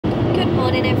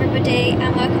morning everybody,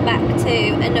 and welcome back to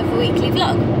another weekly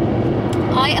vlog.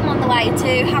 I am on the way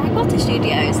to Harry Potter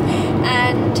Studios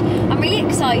and I'm really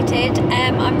excited.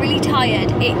 I'm really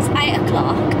tired. It's 8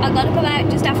 o'clock. I got up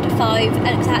about just after 5 and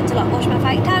I had to like wash my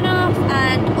fake tan off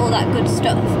and all that good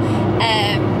stuff.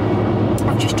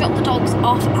 I've just dropped the dogs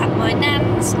off at my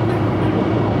nan's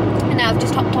and now I've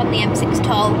just hopped on the M6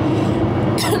 toll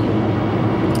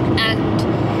and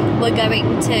we're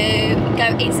going to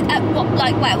go. It's at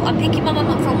well, I'm picking my mum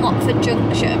up from Watford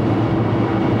Junction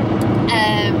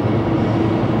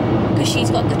because she's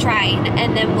got the train,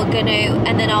 and then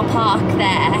and then I'll park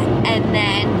there, and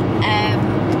then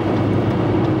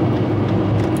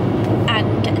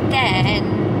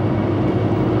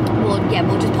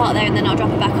we'll just park there, and then I'll drop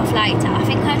her back off later. I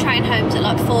think her train home's at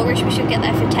like 4ish. We should get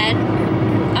there for 10.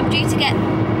 I'm due to get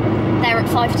there at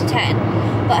 5 to 10.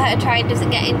 But her train doesn't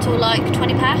get until like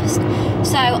 20 past,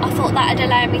 so I thought that'd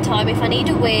allow me time if I need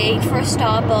a wee for a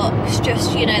Starbucks,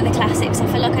 just, you know, the classics. I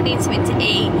feel like I need something to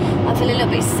eat. I feel a little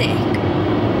bit sick,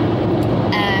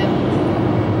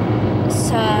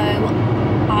 so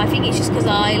I think it's just because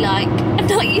I'm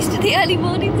not used to the early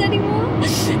mornings anymore.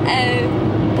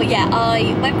 But yeah,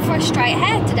 I went for a straight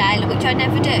hair today, which I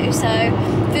never do, so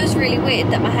it feels really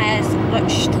weird that my hair's like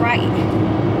straight.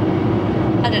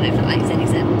 I don't know if that makes any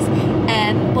sense.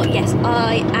 But yes,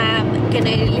 I am going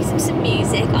to listen to some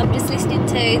music. I'm just listening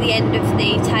to the end of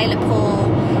the Taylor Paul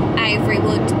Avery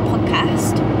Wood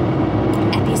podcast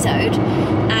episode,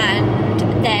 and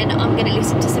then I'm going to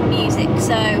listen to some music.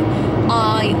 So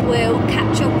I will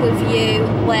catch up with you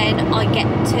when I get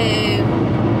to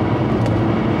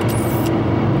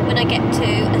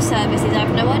the services. I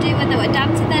have no idea when they were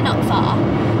dancing. They're not far.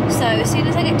 So as soon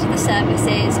as I get to the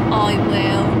services, I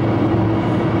will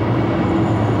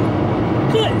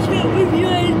catch up with you.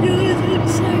 I'm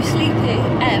so sleepy.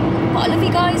 But I love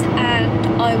you guys, and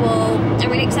I'm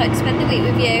really excited to spend the week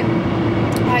with you.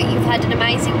 Right, you've had an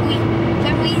amazing week.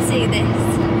 When will you see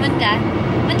this? Monday?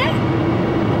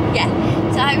 Yeah.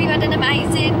 So I hope you've had an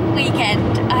amazing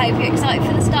weekend. I hope you're excited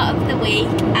for the start of the week,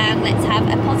 and let's have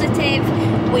a positive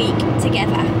week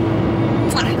together.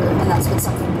 And that's been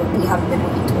something that we haven't been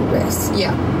willing to risk.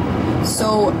 Yeah.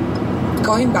 So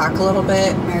going back a little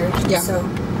bit, marriage. Yeah. So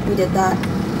we did that,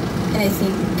 and I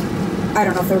think, I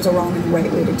don't know if there was a wrong and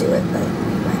right way to do it, but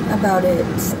we went about it.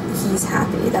 He's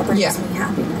happy. That brings me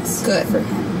happiness. Good for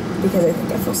him, because I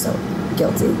think I feel so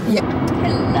guilty. Yeah.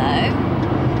 Hello.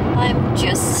 I'm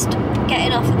just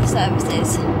getting off at the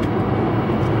services.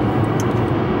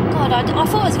 God, I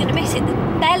thought I was going to miss it. The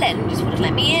bellend just wouldn't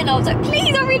let me in. I was like,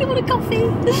 please, I really want a coffee.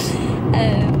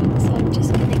 So I'm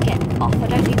just going to get off. I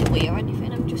don't need a wee or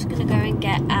anything. I'm just going to go and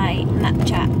get a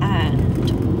matcha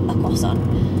and a croissant.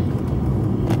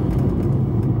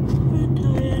 I'm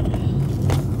tired.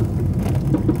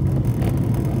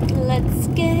 Let's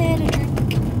get a drink.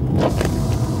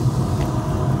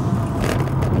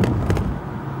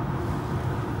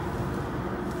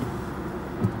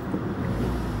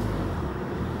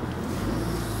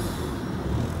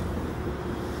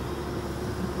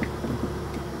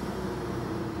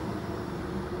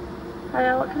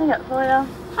 Hiya, what can I get for you?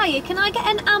 Hiya, can I get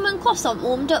an almond croissant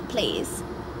warmed up, please?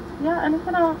 Yeah,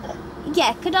 anything else?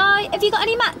 Yeah, have you got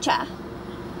any matcha?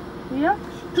 Yeah.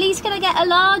 Please, can I get a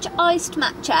large iced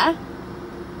matcha?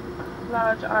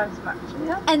 Large iced matcha,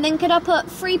 yeah. And then could I put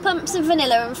 3 pumps of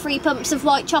vanilla and 3 pumps of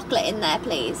white chocolate in there,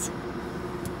 please?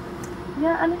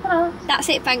 Yeah, anything else? That's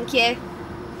it, thank you.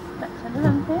 Next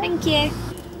one, Thank you.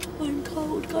 I'm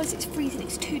cold, guys, it's freezing,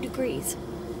 it's 2 degrees.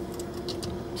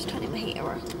 Just turning my heater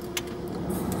on.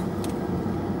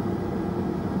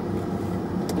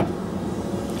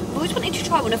 I've always wanted to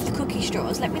try one of the cookie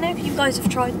straws. Let me know if you guys have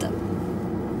tried them.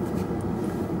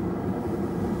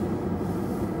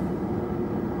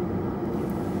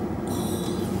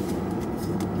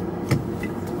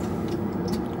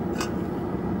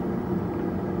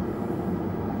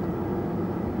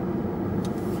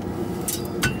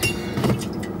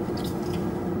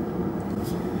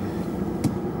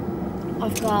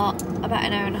 I've got about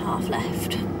an hour and a half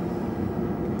left,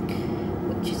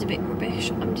 which is a bit rubbish.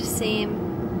 I'm just seeing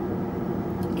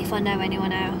if I know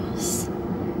anyone else.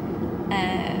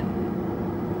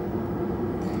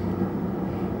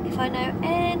 If I know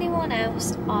anyone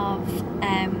else of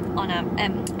on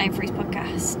Avery's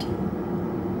podcast,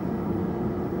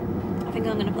 I think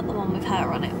I'm going to put the one with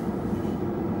her on it.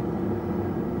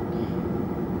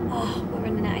 Oh, we're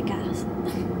running out of gas.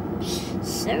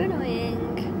 So annoying.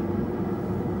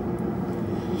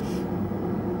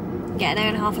 Yeah, an hour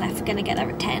and a half left. We're going to get there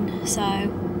at 10, so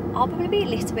I'll probably be a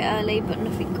little bit early, but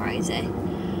nothing crazy.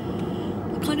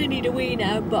 I kind of need a wee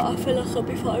now, but I feel like I'll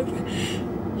be fine.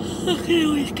 I can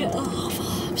always get off.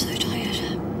 Oh, I'm so tired.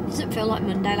 It doesn't feel like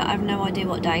Monday, like I have no idea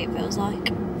what day it feels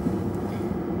like.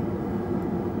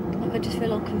 Like I just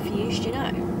feel all confused, you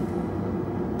know?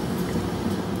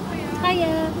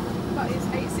 Hiya. That is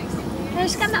 860. Can I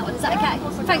scan that one? Is that okay?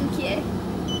 Thank you.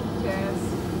 Cheers.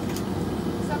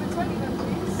 720 then,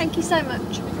 please. Thank you so much.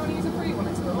 Did you want to use a free one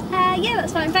as well? Yeah,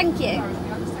 that's fine. Thank you. Sorry,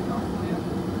 I'll just take it off for you.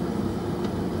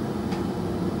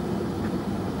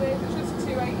 It's just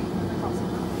 280 for the cost of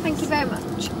that. Thank you very much.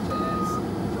 Cheers. Do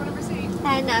you want a receipt? No,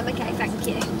 I'm okay. Thank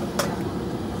you.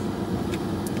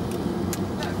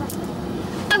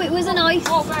 Oh, it was a nice.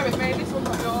 Oh, bear with me. This one's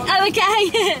not yours. Oh, okay.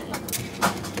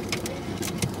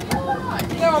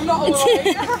 No, I'm not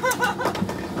alright.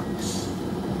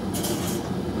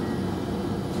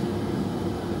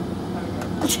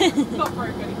 Not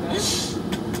broke anything.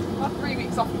 I've had 3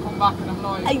 weeks off and come back and I'm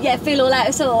like... Yeah, feel all out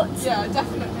of sorts. Yeah,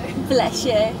 definitely. Bless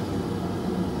you. Yeah.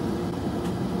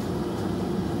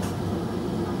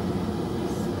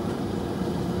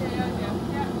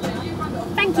 You hand it off.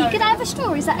 Thank you. Could I have a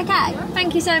straw? Is that okay? Yeah.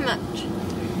 Thank you so much.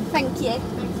 Thank you.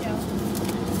 Thank you.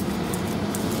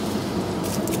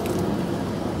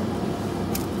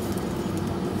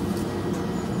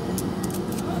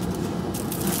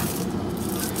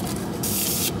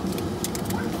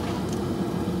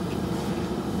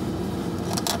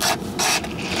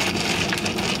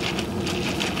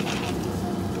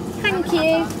 Thank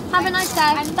you. Have a nice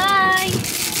day. Bye.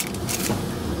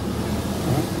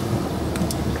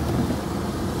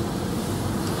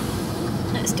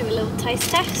 Let's do a little taste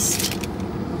test.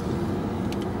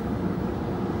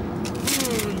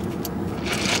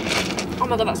 Oh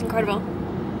my god, that's incredible.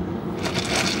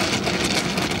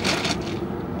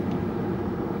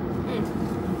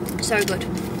 So good.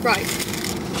 Right.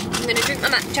 I'm going to drink my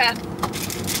matcha.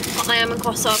 I am a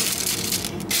croissant.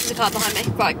 There's a car behind me.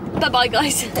 Right. Bye-bye,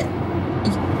 guys.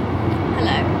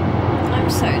 Hello. I'm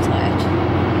so tired.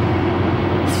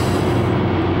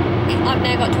 I've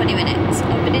now got 20 minutes.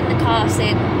 I've been in the car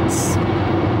since...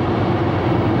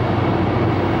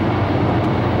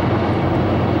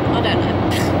 I don't know.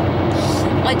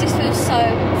 I just feel so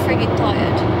friggin'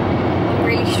 tired. I'm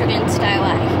really struggling to stay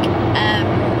awake.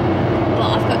 But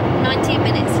I've got 19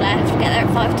 minutes left. Get there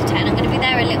at 5 to 10. I'm going to be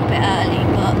there a little bit early,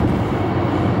 but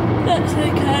that's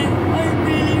okay. I'm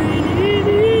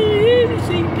really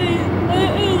sleepy. I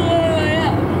don't know where I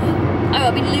am. Oh,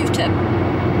 I'm in Luton.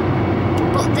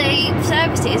 But the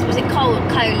services, was it Coley?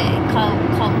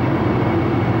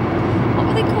 What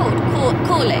were they called?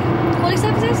 Coley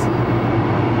services?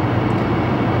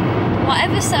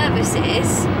 Whatever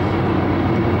services,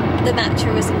 the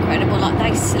matcha was incredible, like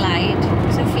they slayed.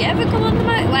 So if you ever come on the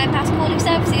motorway and pass Corley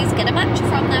services, get a matcha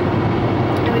from them.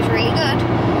 It was really good.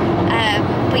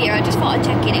 But yeah, I just thought I'd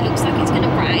check in. It looks like it's going to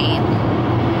rain.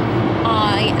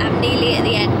 I am nearly at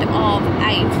the end of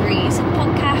Avery's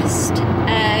podcast.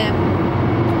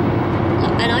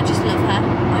 And I just love her.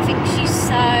 I think she's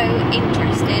so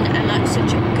interesting and like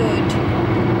such a good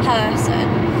person.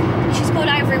 She's called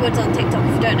Avery Woods on TikTok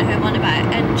if you don't know who I'm on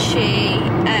about, and she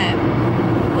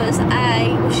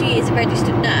she is a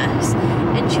registered nurse,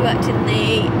 and she worked in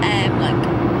the like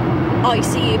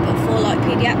ICU but for like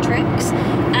paediatrics,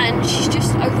 and she's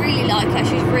just, I really like her.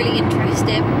 She's really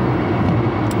interesting,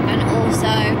 and also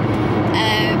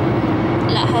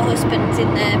like her husband's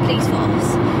in the police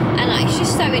force, and like it's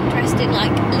just so interesting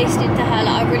like listening to her.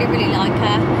 Like I really like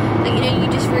her. Like, you know, you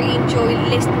just really enjoy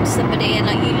listening to somebody and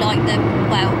like you like them,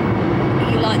 well,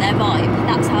 you like their vibe.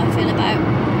 That's how I feel about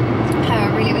her.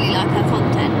 I really like her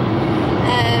content.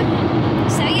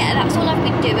 So yeah, that's all I've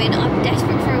been doing. I'm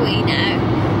desperate for a wee now,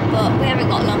 but we haven't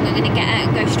got long. I'm going to get out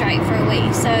and go straight for a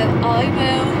wee, so I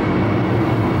will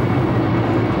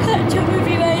catch up with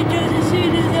you angels as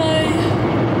soon as I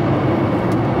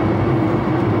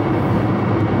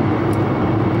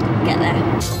get there.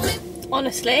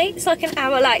 Honestly, it's like an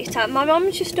hour later. My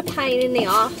mum's just a pain in the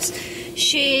arse.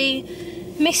 She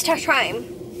missed her train,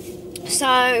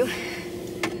 so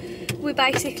we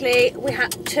had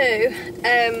to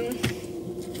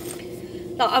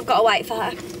like, I've got to wait for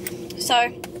her.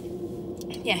 So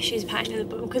yeah, she's a pain in the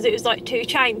bum because it was like 2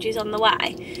 changes on the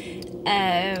way,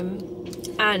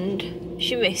 and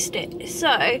she missed it.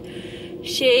 So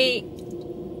she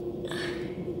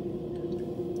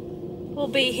will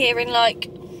be here in like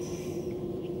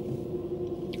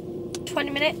 20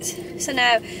 minutes. So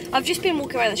now I've just been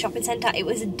walking around the shopping centre. It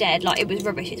was dead, like it was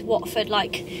rubbish. It's Watford,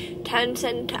 like town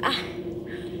centre.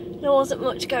 There wasn't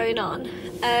much going on,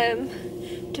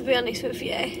 to be honest with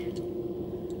you.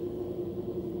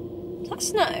 Is that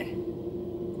snow?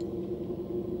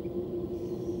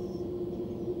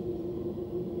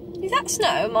 Is that snow?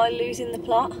 Am I losing the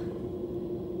plot?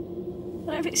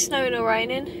 don't know if it's snowing or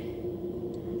raining.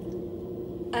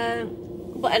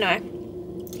 But anyway,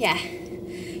 yeah.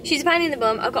 She's a pain in the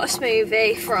bum. I've got a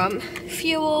smoothie from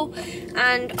Fuel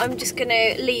and I'm just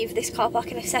gonna leave this car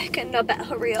park in a second. I better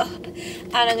hurry up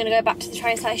and I'm gonna go back to the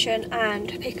train station and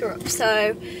pick her up.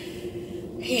 So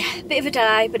yeah, bit of a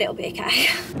delay, but it'll be okay.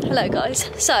 Hello guys.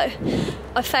 So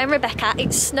I found Rebecca.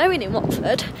 It's snowing in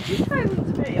Watford. You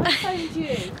phoned me, I phoned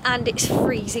you. And it's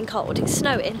freezing cold. It's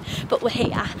snowing, but we're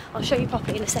here. I'll show you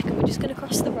properly in a second. We're just gonna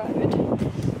cross the road.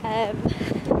 And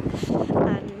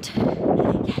yeah,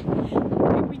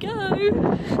 here we go.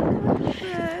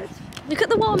 Look at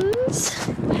the wands.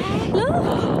 Look.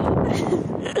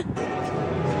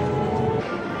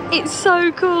 It's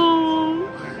so cool.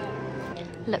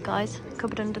 Look guys,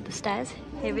 cupboard under the stairs.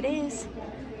 Here it is.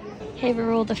 Here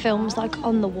are all the films like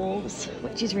on the walls,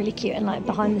 which is really cute, and like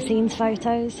behind the scenes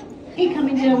photos.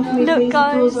 Coming down for me, look please.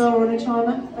 guys. The doors are on a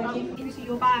timer. Thank you. Give you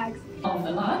your bags. Of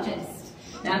the largest.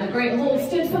 Now the Great Hall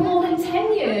stood for more than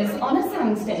 10 years on a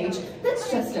soundstage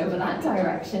that's just over that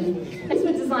direction. This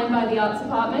was designed by the Arts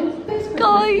Department.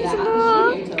 Guys,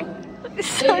 look! It's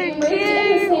so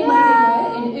cute!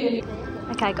 Wow!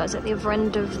 Okay guys, at the other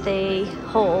end of the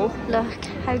hall, look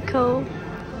how cool.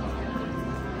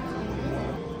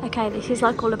 Okay, this is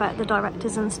like all about the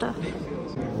directors and stuff.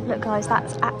 Look guys,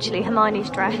 that's actually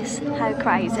Hermione's dress. How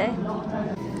crazy.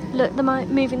 Look, the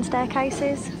moving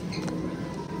staircases.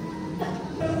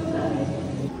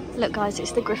 Look guys,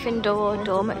 it's the Gryffindor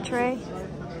dormitory.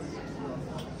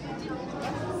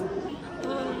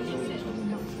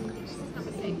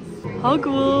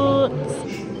 Hogwarts!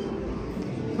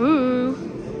 Woo!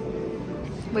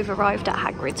 We've arrived at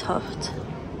Hagrid's hut.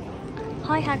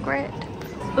 Hi Hagrid.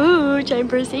 Ooh,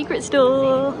 Chamber of Secrets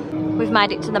door. We've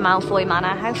made it to the Malfoy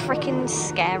Manor. How freaking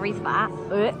scary is that?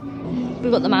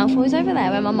 We've got the Malfoys over there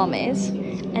where my mum is.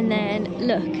 And then,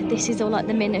 look, this is all like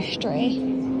the ministry.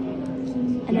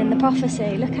 And then the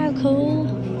prophecy. Look how cool.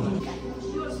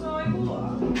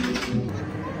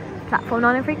 Platform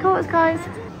 9 3/4, guys.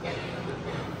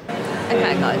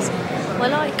 Okay, guys. We're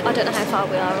like, I don't know how far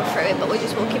we are through it, but we're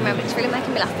just walking around. It's really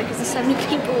making me laugh because there's so many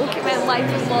people walking around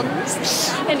waving wands,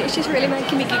 and it's just really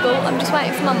making me giggle. I'm just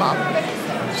waiting for my mum.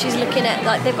 She's looking at,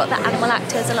 like, they've got the animal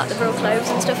actors and like the real clothes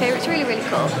and stuff here. It's really, really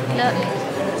cool. Look.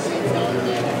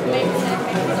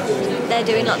 They're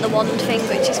doing like the wand thing,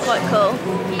 which is quite cool.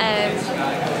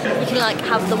 You can like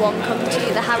have the wand come to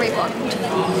you, the Harry wand.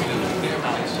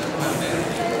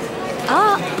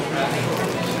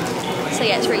 So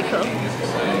yeah, it's really cool.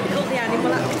 All the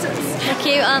animal actors. They're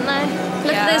cute, aren't they?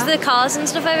 Look, Yeah. there's the cars and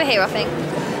stuff over here, I think.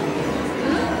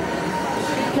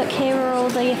 Look, here are all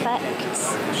the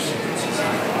effects,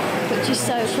 which is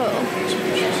so cool.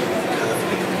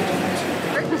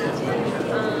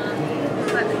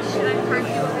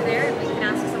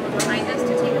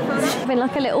 Having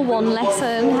like a little wand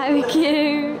lesson, how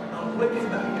cute.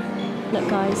 Look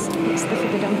guys, it's the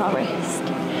Forbidden Forest.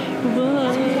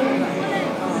 Whoa.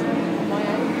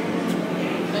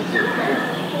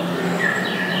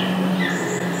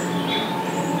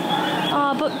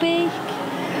 Ah, Buckbeak.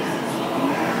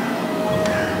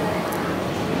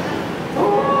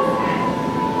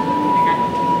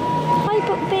 Hi,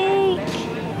 Buckbeak.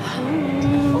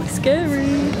 Oh,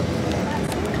 scary.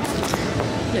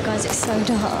 Look, guys, it's so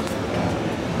dark.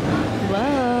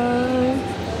 Whoa.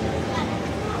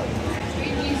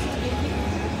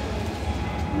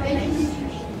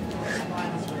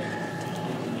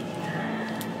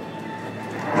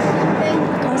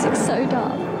 Guys, it's so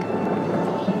dark.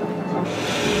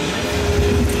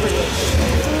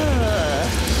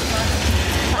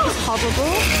 That is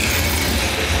horrible.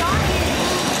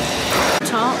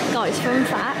 Top. Guys, fun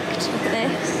fact, look at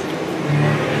this.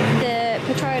 The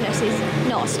Patronus is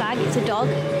not a stag, it's a dog.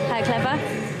 How clever.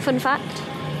 Fun fact.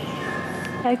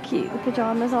 How cute the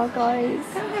pyjamas are, guys.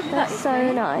 That's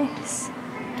so nice.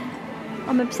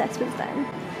 I'm obsessed with them.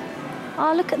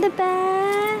 Oh, look at the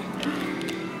bear.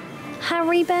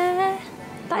 Harry Bear.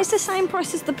 That is the same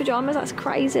price as the pyjamas, that's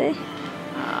crazy.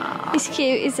 He's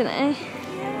cute, isn't he?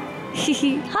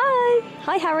 Hi!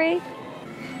 Hi, Harry.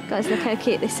 Guys, look how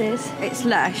cute this is. It's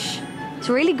lush. It's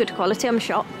really good quality, I'm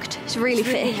shocked. It's really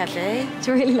thick. Heavy. It's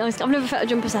really nice. I've never felt a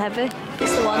jumper so heavy.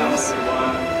 It's the ones.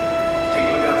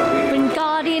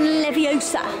 Wingardium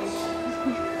Leviosa.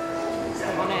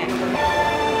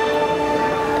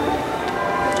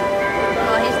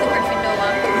 Oh, here's the Gryffindor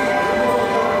one.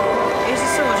 Here's a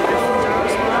sword of Gryffindor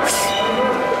as well.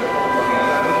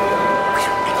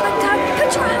 Like that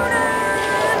Patronus!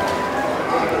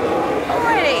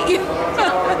 Already?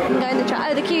 I'm going the track.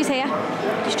 Oh, the queue's here.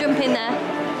 Just jump in there.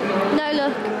 No,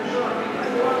 look.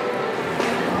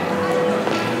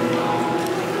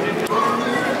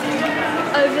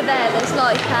 there, there's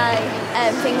like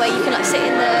a thing where you can like sit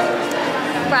in the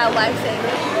railway thing,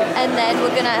 and then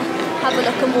we're gonna have a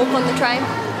look and walk on the train.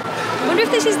 I wonder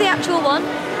if this is the actual one. Do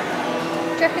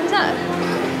you reckon so?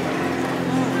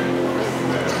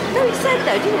 No, it said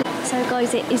though, didn't it? So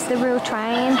guys, it is the real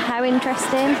train. How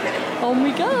interesting. On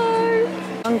we go.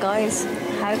 Come on guys,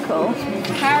 how cool.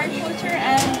 Harry Potter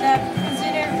and the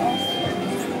Prisoner of...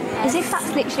 As if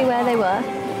that's literally where they were.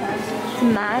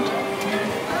 Mad.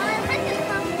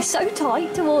 It's so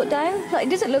tight to walk down. Like, it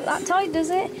doesn't look that tight,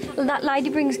 does it? Well, that lady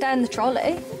brings down the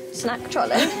trolley. Snack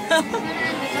trolley.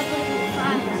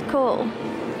 Cool.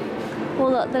 All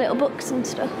like the little books and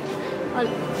stuff. The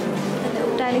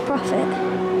little Daily Prophet.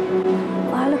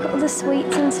 Wow, look at all the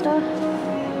sweets and stuff.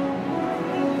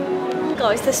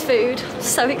 Guys, there's food. I'm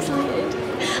so excited.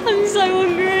 I'm so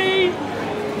hungry.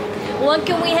 What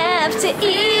can we have to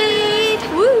eat?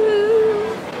 Woo!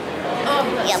 Oh,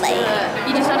 yummy.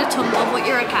 You just had a tumble, but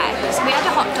you're okay. So we had a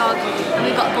hot dog and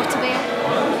we got a butterbeer.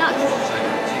 Nice.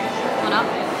 Or not?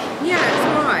 Yeah, it's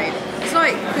alright. It's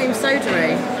like cream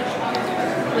soda-y.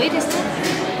 Weird, isn't it?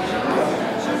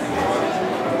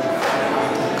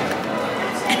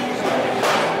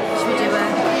 Should we do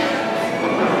it?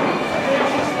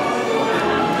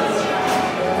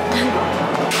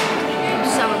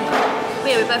 So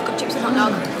yeah, we both got chips and hot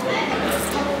dog.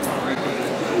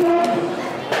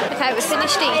 Okay, we've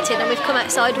finished eating and we've come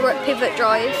outside. We're at Pivot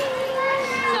Drive.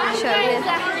 Show you.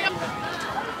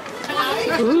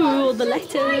 Ooh, all the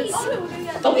letters.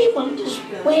 Bobby wonders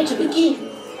where to begin.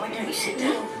 Why don't you sit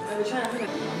down?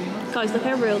 Guys, look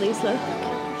how real these look.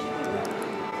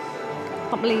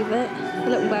 Can't believe it. They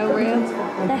look well real.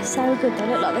 They're so good. They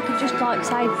look like they could just like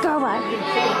say, go away.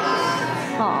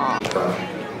 Aww.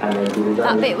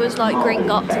 That bit was like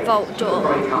Gringotts vault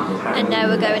door, and now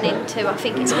we're going into, I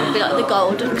think it's going to be like the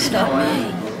golden stuff.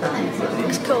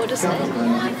 Looks cool, doesn't it?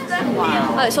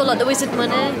 Wow. Oh, it's all like the wizard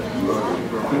money.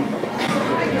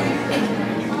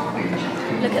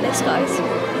 Look at this, guys.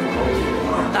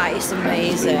 That is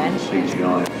amazing.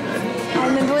 I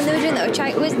remember when they were doing that with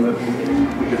Chake was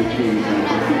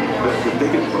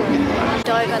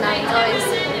Diagon, guys.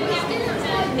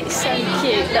 It's so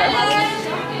cute, look.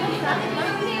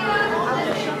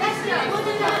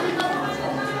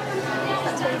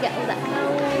 That's where you get all that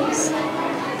clothes,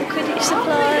 the Quidditch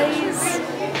supplies,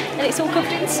 and it's all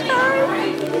covered in snow.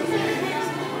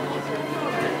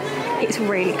 It's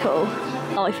really cool.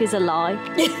 Life is a lie.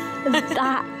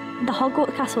 The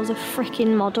Hogwarts Castle's a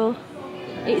freaking model.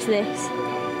 It's this.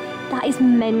 That is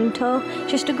mental.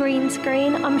 Just a green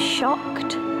screen. I'm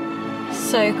shocked.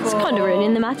 So cool. It's kind of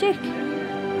ruining the magic.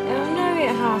 Oh no,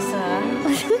 it hasn't.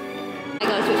 Hey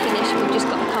guys, we're finished. We've just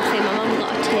got a coffee. My mum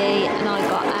got a tea and I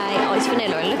got a iced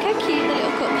vanilla. And look how cute the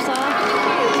little cups are.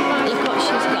 Look what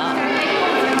she's got.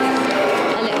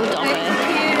 A little doggy.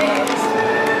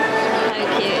 How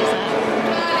cute is that?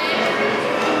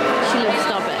 She loves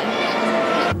Dobby.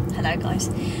 Hello guys.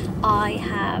 I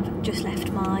have just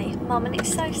left my mum and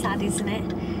it's so sad, isn't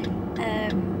it?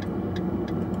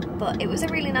 But it was a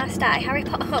really nice day. Harry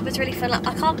Potter was really fun. Like,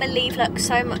 I can't believe like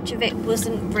so much of it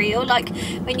wasn't real. Like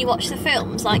when you watch the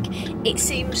films, like it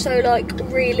seems so like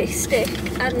realistic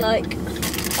and like,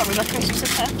 sorry, my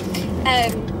Christmas up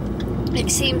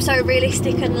it seems so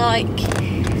realistic and like,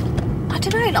 I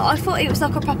don't know, like I thought it was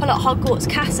like a proper like Hogwarts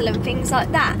castle and things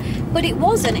like that, but it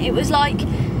wasn't. It was like,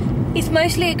 it's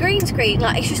mostly a green screen,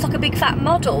 like it's just like a big fat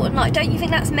model, and like, don't you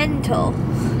think that's mental?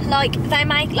 Like they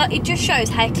make, like it just shows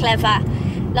how clever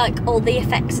like all the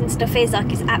effects and stuff is. Like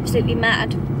it's absolutely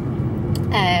mad.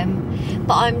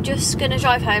 But I'm just gonna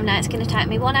drive home now. It's gonna take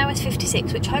me 1 hour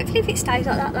 56, which hopefully if it stays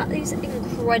like that, that is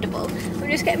incredible. I'm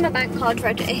just getting my bank card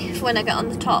ready for when I get on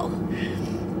the toll.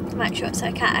 Make sure it's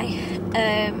okay.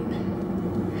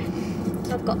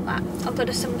 I've got that. I've got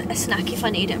a snack if I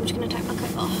need it. I'm just gonna take my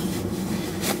coat off.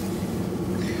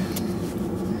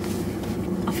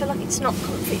 I feel like it's not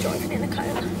comfy driving in a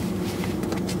coat.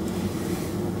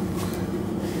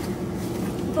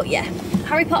 But yeah,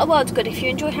 Harry Potter World's good. If you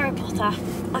enjoy Harry Potter,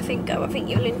 I think go. I think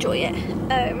you'll enjoy it.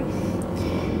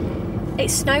 It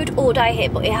snowed all day here,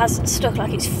 but it hasn't stuck.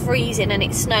 Like it's freezing and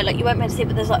it's snow. Like you won't be able to see it,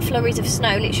 but there's like flurries of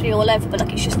snow literally all over. But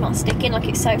like it's just not sticking. Like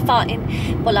it's so farting.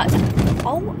 But like,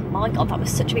 oh my god, that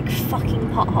was such a big fucking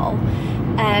pothole.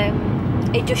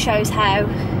 It just shows how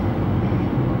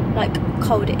like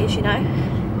cold it is, you know.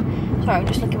 Sorry, I'm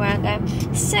just looking where I'm going.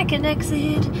 Second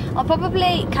exit. I'll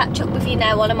probably catch up with you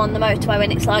now while I'm on the motorway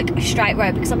when it's like a straight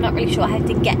road, because I'm not really sure how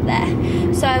to get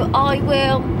there. So I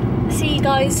will see you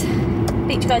guys,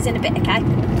 meet you guys in a bit, okay?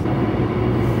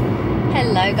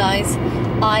 Hello guys.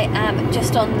 I am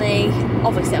just on the,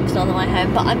 obviously I'm still on the way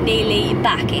home, but I'm nearly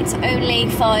back. It's only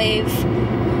 5,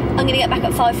 I'm going to get back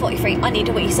at 5:43. I need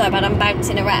a wee so bad, I'm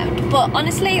bouncing around. But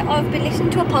honestly, I've been listening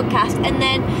to a podcast and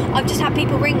then I've just had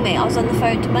people ring me. I was on the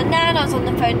phone to my nan, I was on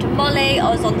the phone to Molly,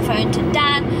 I was on the phone to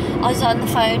Dan, I was on the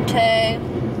phone to...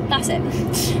 that's it.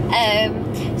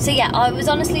 So yeah, I was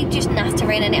honestly just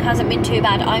nattering and it hasn't been too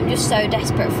bad. I'm just so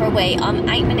desperate for a wee. I'm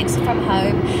 8 minutes from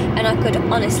home and I could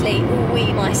honestly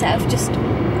wee myself. Just,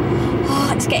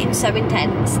 oh, it's getting so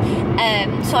intense.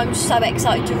 So I'm so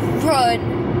excited to run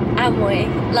and wee.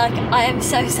 Like, I am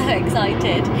so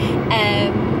excited.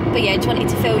 But yeah, I just wanted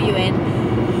to fill you in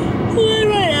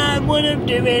where I am, what I'm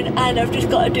doing, and I've just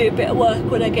got to do a bit of work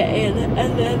when I get in,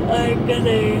 and then I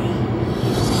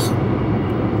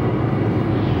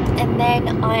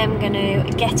am going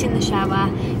to get in the shower,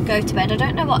 go to bed. I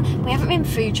don't know what, we haven't been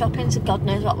food shopping, so God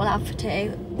knows what we'll have for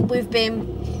tea. We've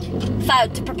been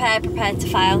failed to prepared to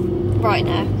fail right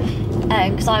now,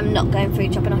 because I'm not going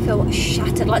food shopping. I feel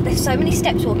shattered. Like, there's so many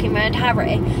steps walking around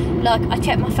Harry. Like, I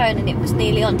checked my phone and it was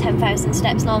nearly on 10,000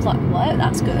 steps and I was like, whoa,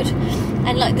 that's good.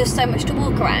 And like, there's so much to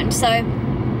walk around. So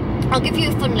I'll give you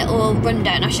a fun little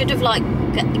rundown. I should have like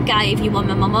gave you one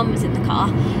when my mum was in the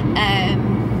car.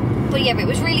 But yeah, it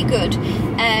was really good.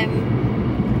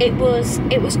 It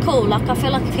was cool. Like, I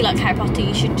feel like if you like Harry Potter,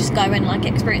 you should just go and like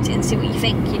experience it and see what you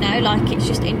think, you know. Like, it's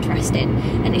just interesting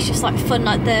and it's just like fun.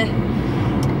 Like, the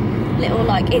little,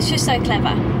 like, it's just so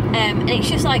clever. And it's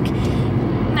just like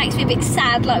makes me a bit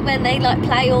sad, like when they like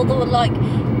play all the like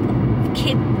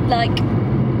kid like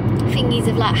thingies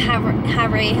of like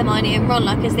Harry, Hermione and Ron,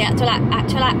 like as the actual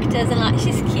actors, and like, it's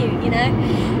just cute, you know.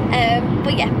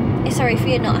 But yeah, sorry if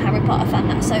you're not a Harry Potter fan,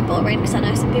 that's so boring, because I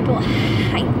know some people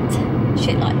hate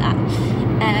shit like that.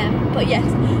 But yes,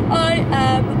 I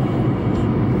am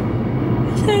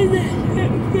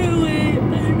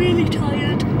I'm really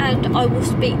tired, and I will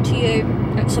speak to you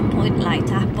at some point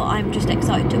later. But I'm just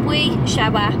excited to wee,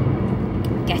 shower,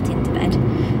 get into bed.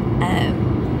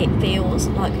 It feels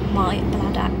like my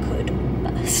bladder could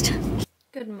burst.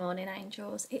 Good morning,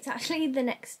 angels. It's actually the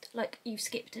next, like, you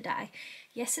skipped a day.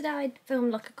 Yesterday I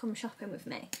filmed like a come shopping with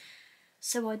me,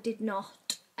 so I did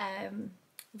not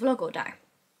vlog all day.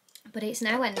 But it's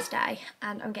now Wednesday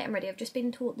and I'm getting ready. I've just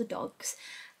been to walk the dogs,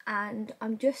 and I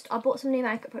bought some new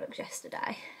makeup products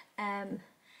yesterday.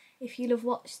 If you'll have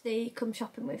watched the come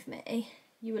shopping with me,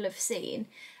 you will have seen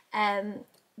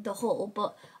the haul.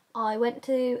 But I went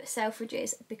to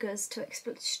Selfridges because, to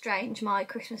exchange my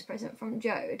Christmas present from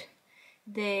Jode,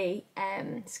 the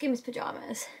Skims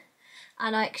pyjamas,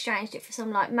 and I exchanged it for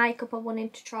some like makeup I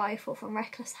wanted to try from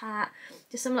Reckless Hat,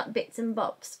 just some like bits and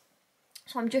bobs.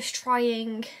 So I'm just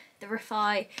trying the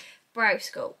Refi Brow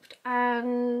Sculpt,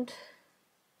 and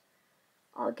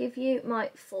I'll give you my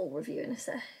full review in a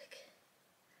sec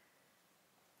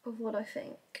of what I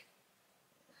think.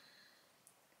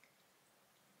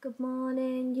 Good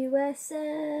morning,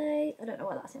 USA. I don't know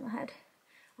why that's in my head.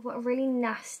 I've got a really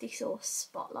nasty sore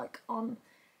spot like on,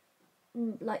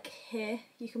 like here.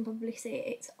 You can probably see it.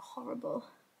 It's horrible.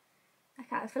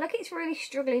 Okay, I feel like it's really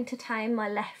struggling to tame my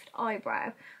left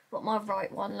eyebrow, but my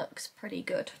right one looks pretty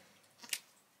good.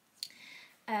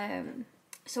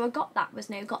 So I got that, was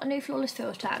new. Got a new flawless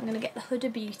filter. I'm going to get the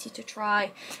Huda Beauty to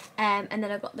try, and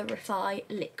then I got the Refi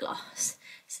lip gloss.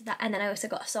 So that, and then I also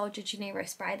got a Sol de Janeiro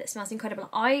spray that smells incredible.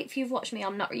 If you've watched me,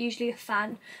 I'm not usually a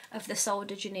fan of the Sol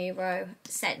de Janeiro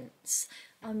scents.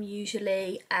 I'm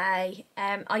usually I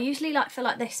usually feel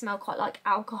like they smell quite like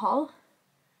alcohol.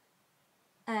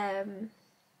 And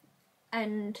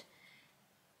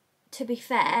to be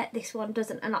fair, this one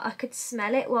doesn't, and I could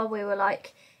smell it while we were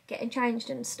like getting changed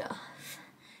and stuff.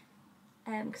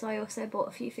 Because I also bought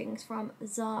a few things from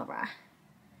Zara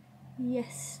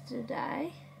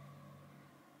yesterday.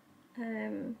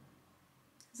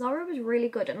 Zara was really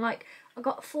good, and like I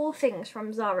got 4 things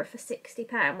from Zara for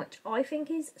 £60, which I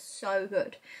think is so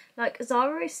good. Like,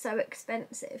 Zara is so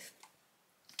expensive,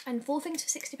 and 4 things for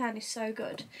 £60 is so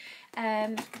good.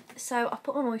 So I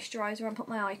put my moisturiser on, put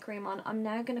my eye cream on. I'm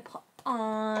now going to put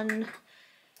on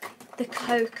the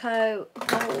Cocoa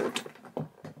Gold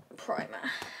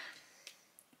primer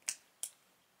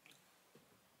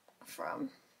from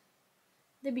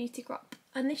the Beauty Crop,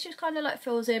 and this just kind of like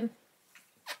fills in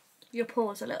your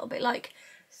pores a little bit, like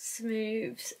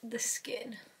smooths the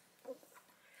skin.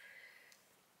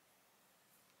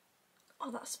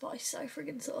 Oh, that spot is so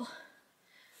friggin' sore.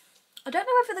 I don't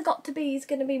know whether the Got To Be is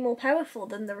going to be more powerful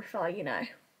than the Refi, you know.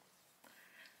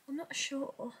 I'm not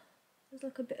sure. There's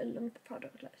like a bit of lump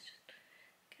product. Let's just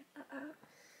get that out.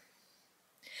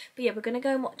 But yeah, we're going to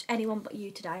go and watch Anyone But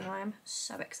You today, and I am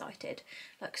so excited.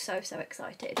 Like, so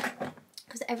excited.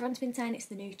 because everyone's been saying it's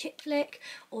the new chick flick,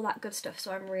 all that good stuff,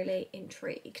 so I'm really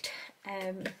intrigued.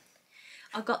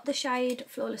 I got the shade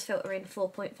Flawless Filter in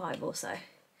 4.5 also.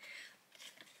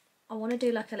 I want to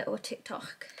do like a little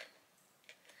TikTok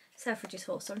Selfridges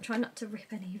haul, so I'm trying not to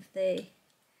rip any of the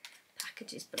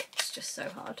packages, but it's just so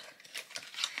hard.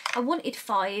 I wanted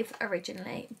 5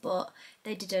 originally, but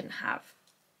they didn't have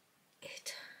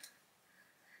it.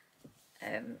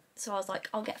 So I was like,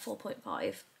 I'll get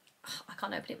 4.5. I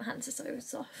can't open it, my hands are so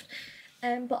soft.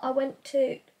 But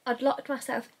I'd locked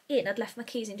myself in, I'd left my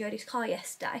keys in Jodie's car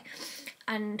yesterday,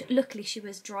 and luckily she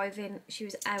was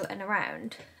out and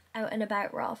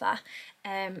about rather,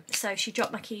 so she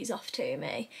dropped my keys off to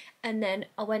me, and then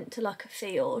I went to like a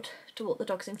field to walk the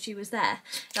dogs and she was there.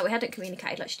 Like, we hadn't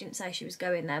communicated, like she didn't say she was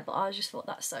going there, but I just thought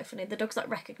that's so funny. The dogs like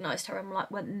recognised her and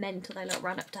like went mental, they like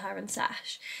ran up to her and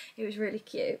Sash. It was really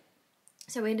cute.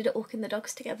 So we ended up walking the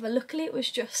dogs together. Luckily it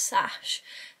was just Sash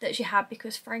that she had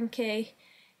because Frankie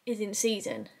is in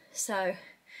season, so,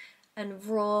 and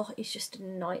Raw is just a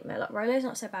nightmare. Like Rolo's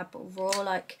not so bad, but Raw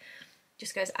like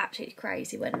just goes absolutely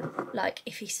crazy when, like,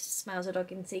 if he smells a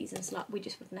dog in season, so like we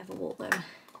just would never walk them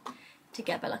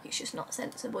together, like it's just not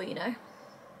sensible, you know.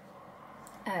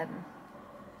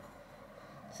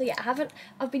 So yeah,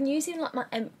 I've been using like my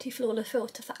empty Flawless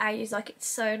filter for ages. Like, it's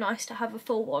so nice to have a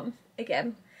full one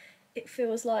again. It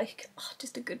feels like, oh,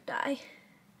 just a good day.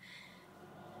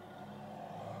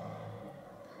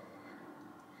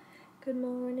 Good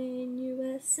morning,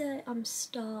 USA. I'm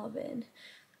starving.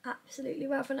 Absolutely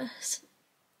ravenous.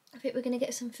 I think we're going to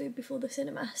get some food before the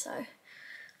cinema, so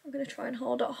I'm going to try and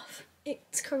hold off.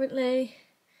 It's currently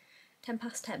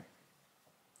 10:10.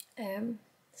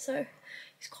 So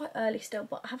it's quite early still,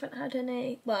 but I haven't had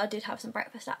any. Well, I did have some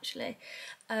breakfast actually.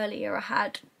 Earlier I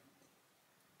had,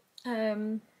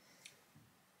 what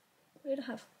did I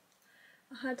have?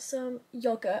 I had some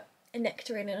yoghurt, a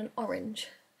nectarine and an orange.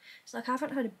 So like, I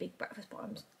haven't had a big breakfast, but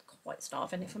I'm quite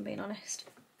starving if I'm being honest.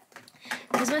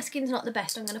 Because my skin's not the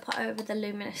best, I'm going to put over the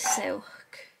Luminous Silk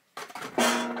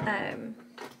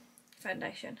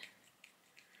foundation.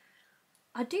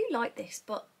 I do like this,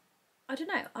 but I don't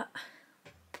know.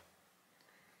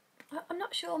 I'm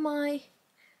not sure my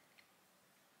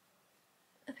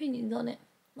opinions on it.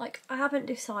 Like, I haven't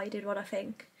decided what I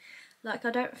think. Like,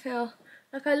 I don't feel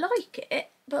like I like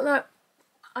it, but like,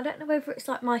 I don't know whether it's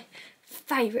like my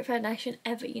favourite foundation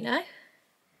ever, you know?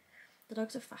 The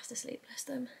dogs are fast asleep, bless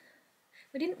them.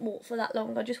 We didn't walk for that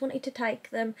long, I just wanted to take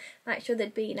them, make sure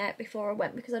they'd been out before I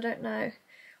went, because I don't know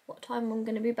what time I'm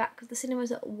going to be back, because the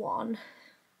cinema's at 1.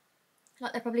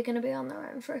 Like, they're probably going to be on their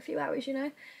own for a few hours, you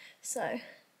know? So,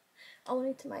 I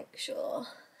wanted to make sure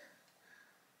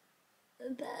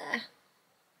they're...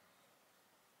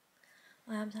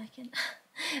 I am taking...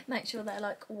 make sure they're,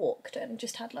 like, walked and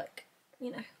just had, like,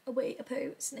 you know, a wee, a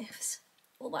poo, sniffs,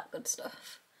 all that good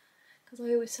stuff. Because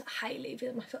I always hate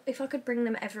leaving them. If I could bring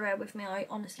them everywhere with me, I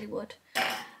honestly would.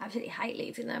 I absolutely hate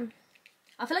leaving them.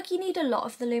 I feel like you need a lot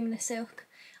of the Luminous Silk.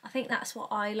 I think that's what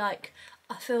I like.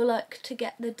 I feel like to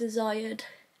get the desired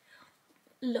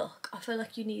look, I feel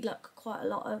like you need like quite a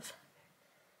lot of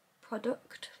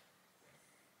product.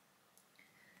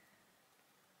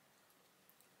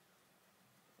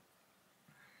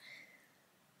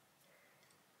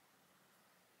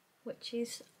 Which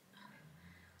is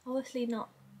obviously not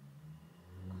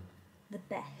the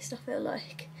best. I feel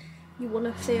like you want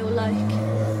to feel like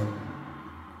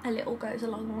a little goes a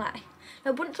long way.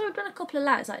 Like, once I've done a couple of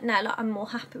layers, like now, like I'm more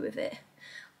happy with it,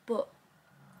 but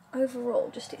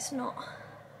overall, just it's not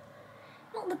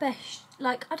the best.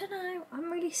 Like, I don't know,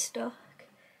 I'm really stuck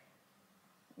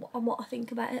on what I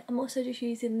think about it. I'm also just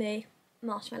using the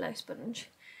marshmallow sponge.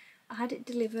 I had it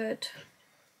delivered,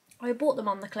 I bought them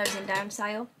on the closing down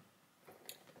sale,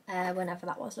 whenever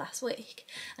that was, last week,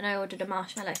 and I ordered a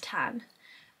marshmallow tan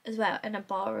as well and a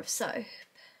bar of soap,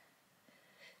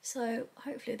 so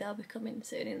hopefully they'll be coming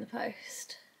soon in the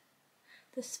post.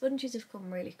 The sponges have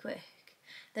come really quick.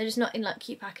 They're just not in like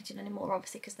cute packaging anymore,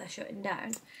 obviously, because they're shutting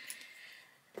down.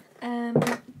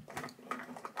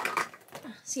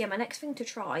 So yeah, my next thing to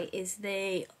try is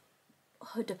the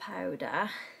Huda powder.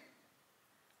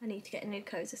 I need to get a new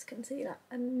Kosas concealer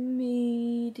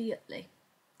immediately.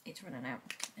 It's running out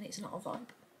and it's not a vibe.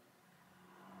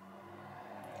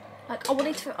 Like, I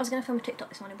was going to film a TikTok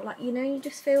this morning, but like, you know, you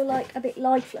just feel like a bit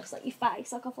lifeless, like your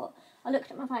face. Like, I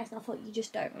looked at my face and I thought, you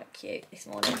just don't look cute this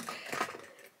morning.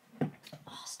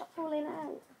 Oh, stop falling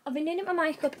out. I've been doing my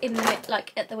makeup in the,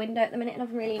 like, at the window at the minute, and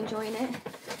I'm really enjoying it.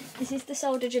 This is the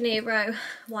Sol de Janeiro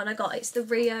one I got. It's the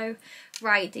Rio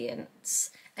Radiance,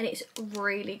 and it's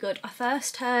really good. I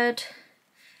first heard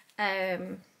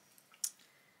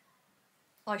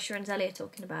Aisha and Zelia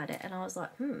talking about it, and I was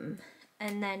like, and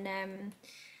then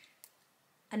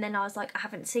I was like, I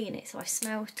haven't seen it, so I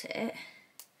smelt it,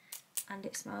 and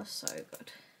it smells so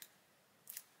good.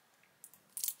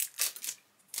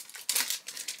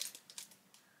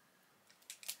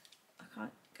 I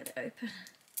can't get it open.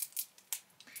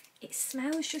 It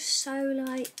smells just so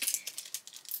like,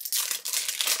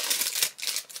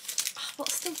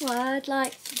 what's the word,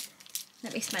 like,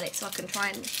 let me smell it so I can try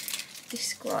and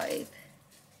describe.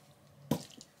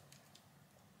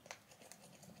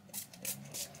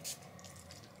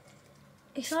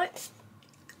 It's like,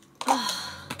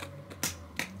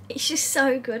 it's just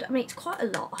so good. I mean, it's quite a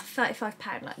lot,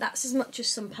 £35, like that's as much as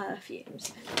some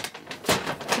perfumes.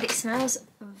 But it smells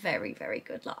very, very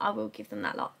good. Like, I will give them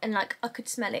that lot. And like, I could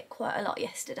smell it quite a lot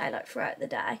yesterday, like throughout the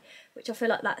day, which I feel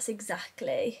like that's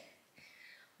exactly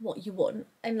what you want.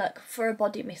 And like, for a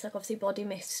body mist, like obviously body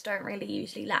mists don't really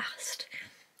usually last.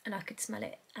 And I could smell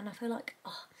it, and I feel like,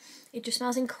 it just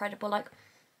smells incredible. Like,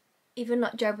 even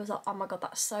like Joe was like, oh my god,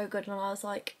 that's so good. And I was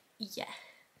like, yeah,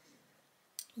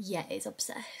 it's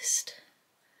obsessed.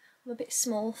 I'm a bit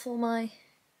small for my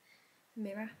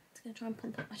mirror. I'm gonna try and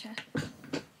pump up my chair.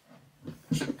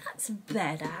 That's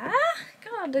better.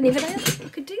 God, I didn't even know you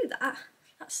could do that.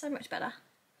 That's so much better.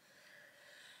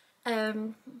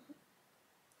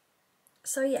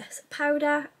 So yes,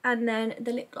 powder and then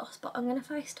the lip gloss, but I'm going to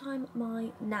FaceTime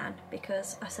my nan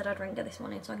because I said I'd ring her this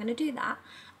morning, so I'm going to do that,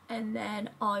 and then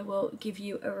I will give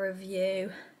you a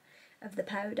review of the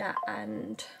powder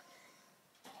and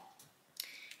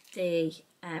the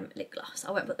lip gloss.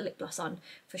 I won't put the lip gloss on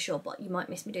for sure, but you might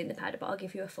miss me doing the powder, but I'll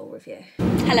give you a full review.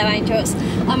 Hello angels,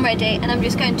 I'm ready and I'm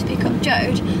just going to pick up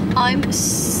Jode. I'm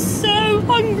so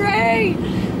hungry.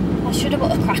 I should have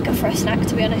bought a cracker for a snack,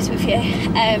 to be honest with you.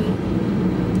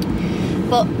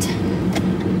 But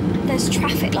there's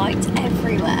traffic lights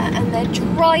everywhere and they're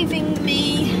driving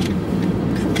me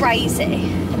crazy.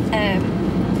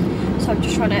 So I'm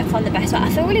just trying to find the best way. I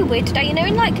feel really weird today, you know,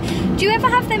 and like, do you ever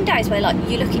have them days where like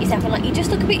you look at yourself and like you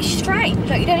just look a bit strange,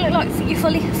 like you don't look like you're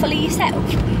fully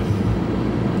yourself?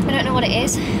 I don't know what it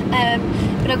is,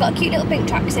 but I've got a cute little pink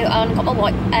tracksuit on, I've got my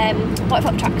white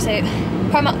top tracksuit,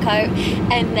 Primark coat,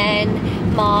 and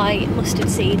then my mustard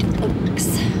seed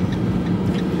Uggs.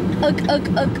 Uggs.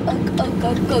 Ugg.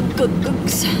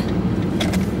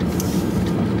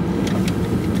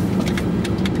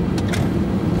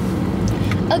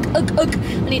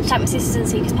 I need to take my sisters and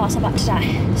Seekers parcel back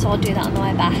today, so I'll do that on the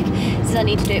way back. Says I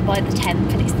need to do it by the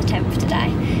 10th, and it's the 10th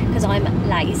today because I'm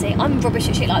lazy. I'm rubbish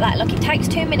at shit like that. Like, it takes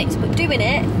 2 minutes, but doing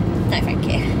it, no thank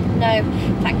you. No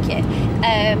thank you.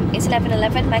 It's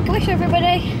 11:11. Make a wish,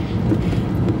 everybody.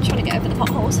 I'm trying to get over the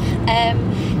potholes.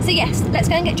 So yes, let's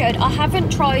go and get Jode. I haven't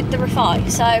tried the Refy,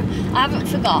 so I haven't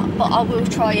forgot, but I will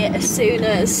try it as soon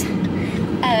as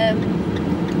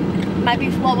maybe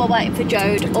while we're waiting for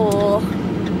Jode, or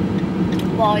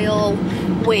while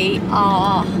we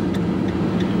are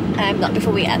like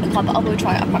before we get out the car, but I will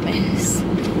try it, I promise.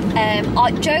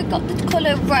 Joe got the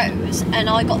colour rose and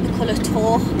I got the colour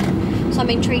taupe, so I'm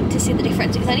intrigued to see the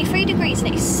difference. It's only 3 degrees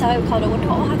and it's so cold. I wonder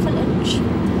what we'll have for lunch.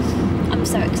 I'm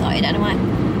so excited anyway.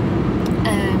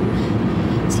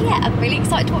 So yeah, I'm really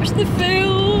excited to watch the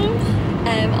film.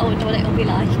 I wonder what it'll be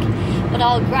like, but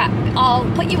I'll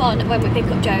put you on when we pick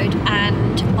up Jode,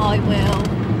 and I will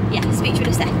speak to you in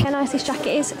a sec. How nice this jacket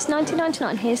is. It's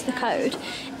 £19.99. Here's the code.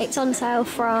 It's on sale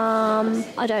from,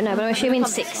 I don't know, but I'm assuming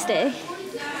 60.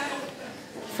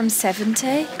 From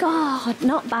 70? God,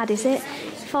 not bad, is it?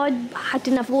 If I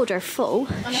didn't have wardrobe full,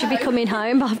 I should be coming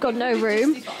home, but I've got no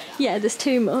room. Yeah, there's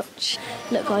too much.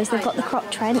 Look guys, they've got the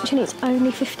crop trench and it's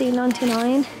only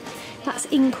 £15.99. That's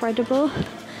incredible.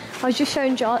 I was just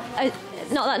showing John.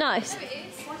 Not that nice.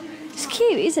 It's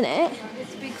cute, isn't it?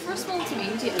 It's big for a small to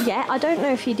medium. Yeah, I don't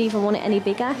know if you'd even want it any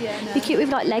bigger. Yeah, no. Be cute with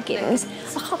like leggings.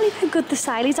 I can't believe how good the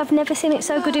sale is. I've never seen it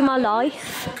so good in my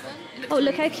life. Oh,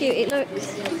 look how cute it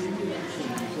looks.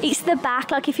 It's the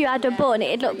back, like if you had a bun,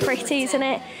 it'd look pretty, isn't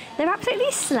it? They're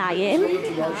absolutely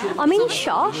slaying. I'm in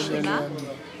shock.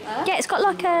 Yeah, it's got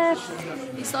like a...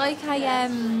 It's like a...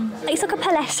 It's like a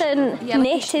pearlescent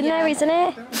knit in there, isn't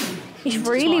it? It's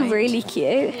really, really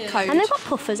cute. Code. And they've got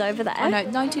puffers over there. I know,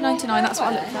 £19.99, that's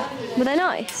what I looked at. Were they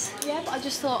nice? Yeah, but I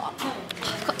just thought,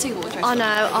 I've got 2 wardrobes. I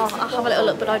know, I'll have a little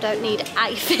look, but I don't need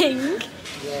a thing.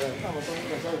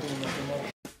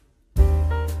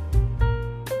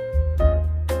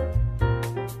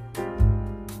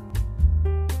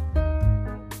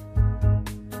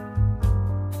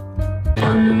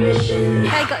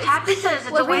 Hey guys. Happy says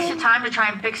it's a waste of time to try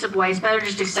and fix up ways. Better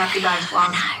just accept you guys'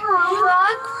 flaws.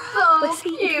 We're so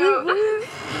cute. We're really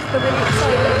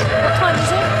excited. What time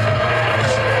is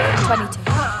it? 22.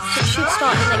 So it should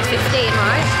start in the next 15,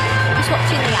 right? Just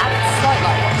watching the ads. Like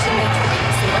watching the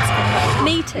trailer, see what's coming up.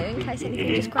 Me too, in case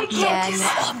anything just grabs us. Yeah, you're like,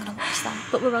 oh, I'm gonna watch that.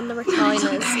 But we're on the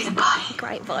recliners.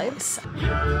 Great vibes.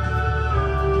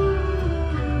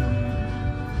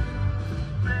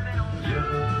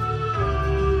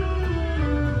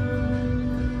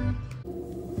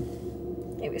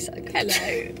 It was so good.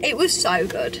 Hello. It was so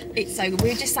good. It's so good. We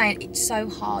were just saying it's so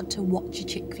hard to watch a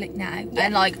chick flick now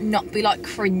and like not be like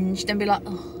cringed and be like,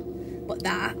 oh, what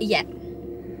that? Yeah.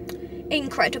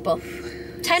 Incredible.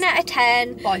 10 out of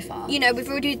 10. By far. You know, we've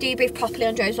already debriefed properly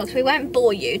on Joe's vlog, so we won't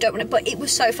bore you, don't want to, but it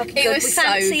was so fucking good. was We so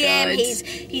fancy him, good.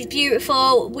 he's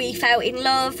beautiful, we fell in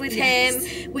love with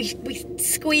him, we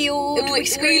squealed, we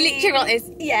screamed. literally like this.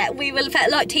 Yeah, we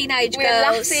felt like teenage We were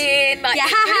girls. laughing. Like, Yeah,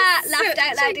 it haha, was laughed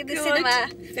out such loud a in the good cinema.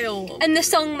 Film. And the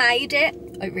song made it.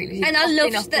 It really did. And I Popping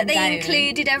loved up that and they down.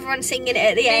 included everyone singing it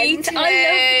at the Me end. too. I loved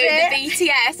it. The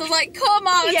BTS. I was like, come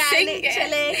on, Yeah, sing literally.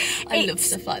 it. I love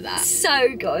stuff like that.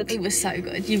 So good. It was so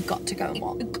good. You've got to go and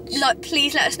watch. Like,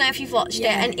 please let us know if you've watched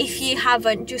Yeah. it, and if you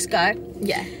haven't, just go.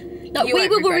 Yeah. Like, You we won't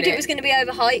were regret worried it it was going to be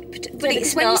overhyped, but Yeah, it's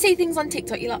because when not. you see things on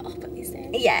TikTok, you're like, oh, but is there?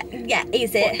 Yeah,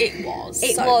 is it? But it was.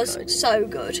 It so was good. so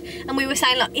good, and we were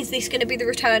saying like, is this going to be the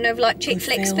return of like chick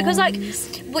flicks? Because like,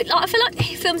 I feel like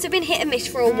films have been hit and miss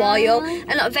for a while, and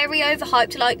like very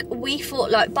overhyped. Like we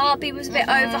thought like Barbie was a bit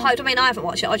overhyped. I mean, I haven't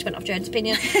watched it. I just went off Joan's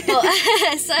opinion, but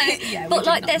so Yeah, we but did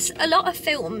like not. there's a lot of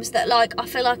films that like I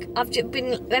feel like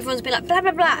everyone's been like blah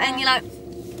blah blah, and you're like,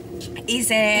 Is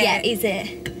it? yeah, is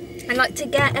it? And like to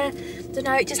get a. I don't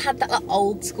know, it just had that like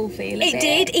old school feel. It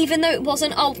did, even though it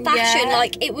wasn't old fashioned. Yeah.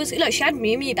 Like it was, like she had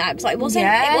Mew Mew bags. Like it wasn't.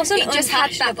 Yeah, It wasn't. it just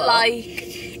had that unfashionable. like.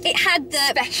 It had the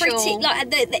special- pretty, like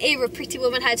the era of Pretty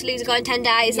Woman, How to Lose a Guy in 10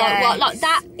 Days. Yes. Like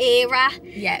that era.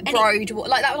 Yeah, And Brode,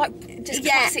 like that, like just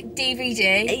Yeah. classic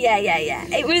DVD. Yeah.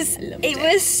 It was. loved It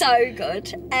it. was so good.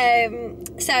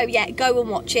 So yeah, go and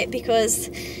watch it because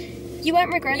you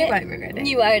won't regret it. You won't regret it.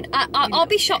 You won't. I'll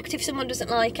be shocked if someone doesn't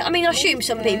like it. I mean, I assume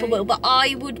some people will, but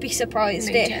I would be surprised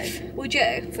Me if. too. Would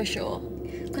you? For sure.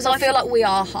 Because I feel like we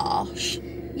are harsh.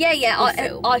 Yeah, with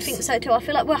I films. think so too. I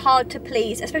feel like we're hard to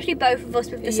please, especially both of us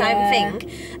with the Yeah. same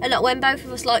thing. And like when both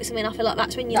of us like something, I feel like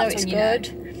that's when you know That's it's when good.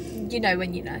 you know. You know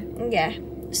when you know. Yeah.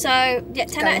 So yeah, 10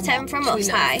 Go out of and 10 watch. from We us,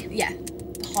 love- hey. Yeah,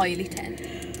 highly 10. 10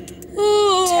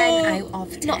 10 out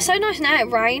of 10. Not so nice now,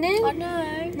 raining. I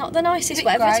know. Not the nicest It's a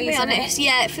bit weather, grey, to be isn't it? honest.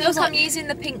 Yeah, it feels Look, I'm like. using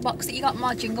the pink box that you got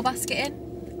my jingle basket in.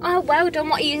 Oh, well done.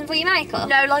 What are you using for your makeup?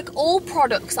 No, like all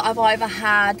products that I've either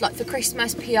had, like for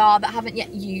Christmas PR that I haven't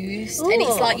yet used. And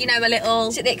it's Ooh. like, you know, a little.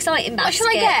 Is it the exciting basket?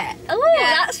 What should I get? Oh,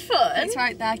 Yeah. that's fun. It's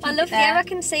right there. Keep I it love the there. I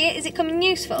can see it. Is it coming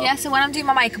useful? Yeah, so when I'm doing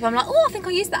my makeup, I'm like, oh, I think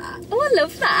I'll use that. Oh, I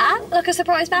love that. Like a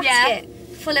surprise basket.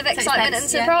 Full of it's excitement best,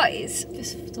 and yeah. surprise.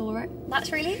 Just saw it.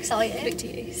 That's really exciting. Big to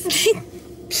use.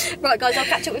 Right, guys, I'll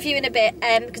catch up with you in a bit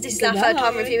because this is our third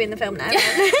time reviewing the film now.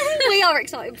 We are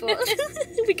excited for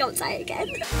it. We can't say it again.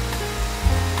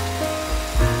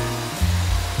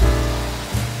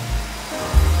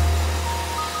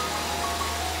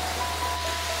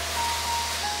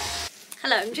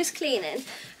 Hello, I'm just cleaning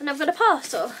and I've got a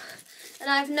parcel and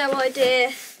I have no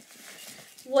idea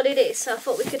what it is, so I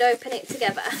thought we could open it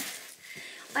together.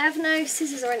 I have no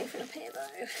scissors or anything up here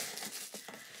though.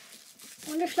 I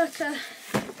wonder if like a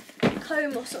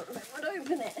comb or something would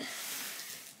open it.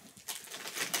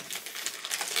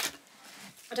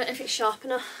 I don't know if it's sharp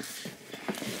enough.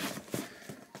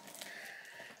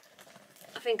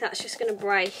 I think that's just going to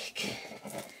break.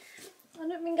 I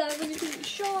don't think I have anything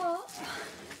sharp.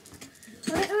 I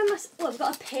don't know where my... Oh, I've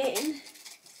got a pin.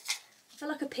 I feel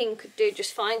like a pin could do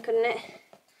just fine, couldn't it?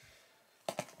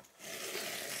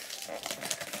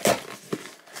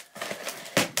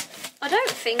 I don't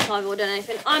think I've ordered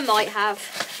anything. I might have.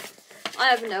 I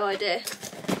have no idea.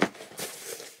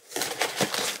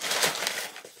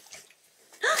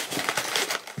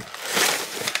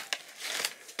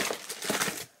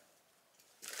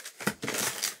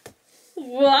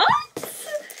 What?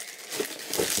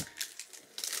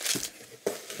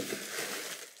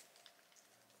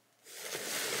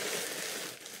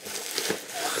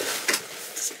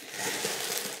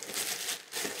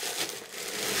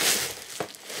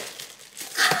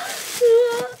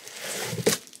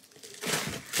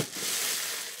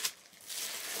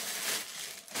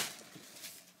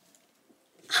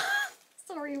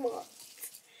 Sorry, what?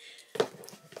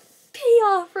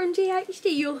 PR from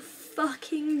GHD, you're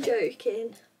fucking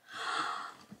joking.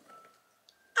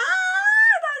 Ah,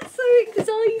 that's so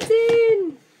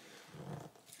exciting.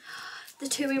 The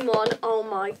 2-in-1, oh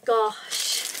my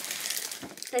gosh.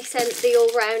 They sent the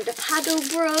all-rounder paddle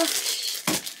brush.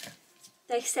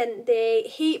 They sent the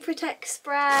Heat Protect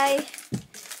spray,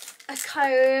 a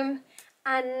comb,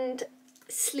 and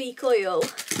sleek oil.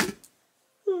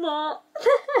 What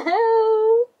the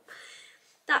hell?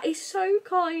 That is so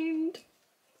kind.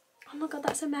 Oh my god,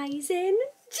 that's amazing.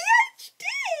 GHD!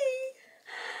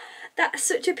 That's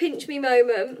such a pinch me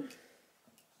moment.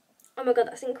 Oh my god,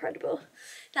 that's incredible.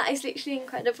 That is literally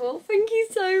incredible. Thank you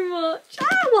so much.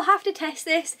 We'll have to test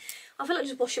this. I feel like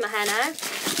just washing my hair now.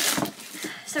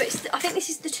 So it's, I think this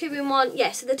is the 2-in-1,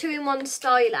 yeah, so the 2-in-1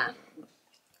 styler.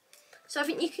 So I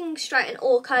think you can straighten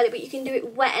or curl it, but you can do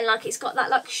it wet and like it's got that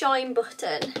like shine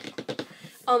button.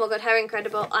 Oh my god, how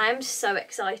incredible. I am so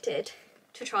excited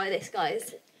to try this,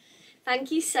 guys.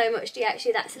 Thank you so much,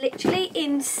 DHD. That's literally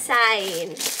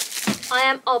insane. I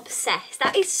am obsessed.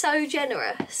 That is so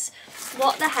generous.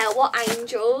 What the hell, what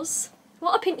angels.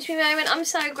 What a pinch me moment. I'm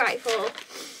so grateful.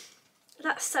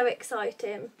 That's so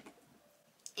exciting.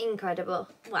 Incredible.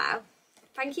 Wow.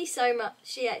 Thank you so much,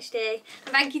 GHD.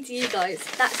 And thank you to you guys.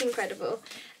 That's incredible.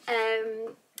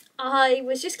 I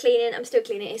was just cleaning. I'm still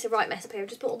cleaning. It's a right mess up here. I've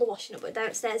just put all the washing up, but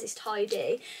downstairs is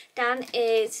tidy. Dan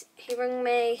is, he rang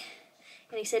me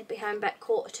and he said be home about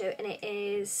 1:45, and it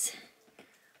is,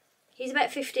 he's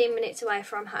about 15 minutes away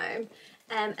from home.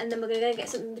 And then we're going to go and get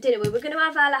something for dinner. We were going to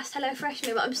have our last HelloFresh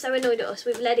meal, but I'm so annoyed at us.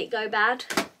 We've let it go bad.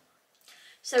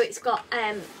 So it's got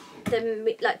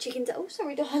the like chickens. Oh,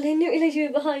 sorry, darling. Didn't realise you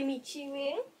were behind me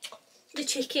chewing. The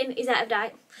chicken is out of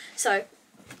date, so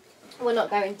we're not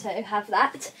going to have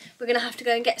that. We're going to have to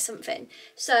go and get something.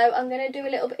 So I'm going to do a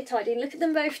little bit of tidying. Look at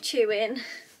them both chewing.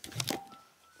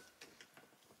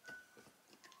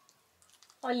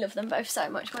 I love them both so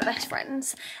much. My best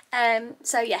friends.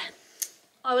 So yeah,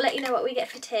 I will let you know what we get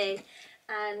for tea.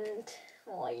 And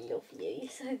oh, I love you. You're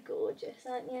so gorgeous,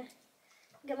 aren't you?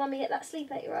 Get mummy, get that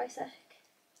sleep out your eye sec.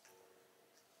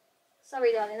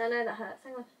 Sorry, darling, I know that hurts.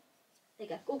 Hang on. There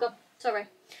you go. All gone. Sorry.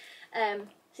 So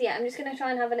yeah, I'm just going to try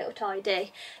and have a little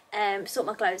tidy, sort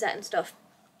my clothes out and stuff.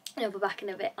 And I'll be back in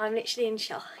a bit. I'm literally in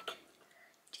shock.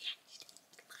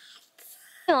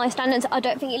 My standards, I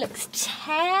don't think it looks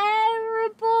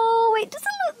terrible. It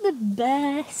doesn't look the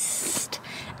best.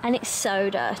 And it's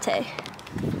so dirty.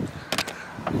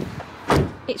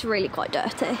 It's really quite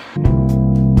dirty.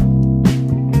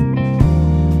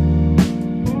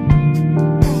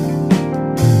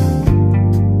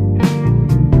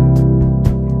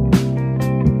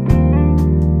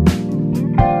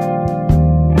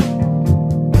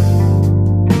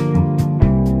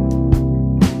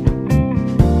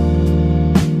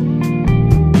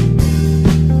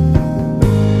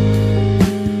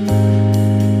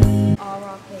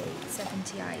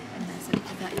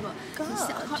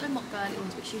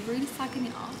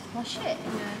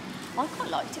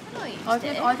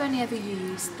 I've only ever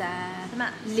used their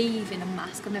leave-in a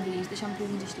mask. I've never used the shampoo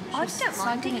and conditioner. I don't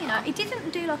mind it, you know. It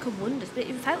didn't do like a wonders, but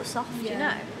it felt soft, you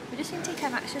know. We just need to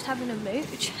take Max just having a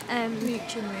mooch.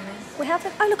 Mooching, really. We have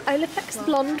them. Oh look, Olaplex, the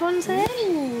blonde ones here.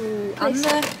 Ooh, and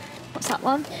the what's that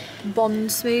one?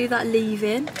 Bond Smooth, that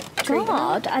leave-in.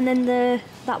 God, and then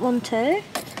that one too.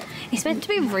 It's meant to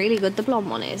be really good. The blonde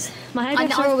one is. My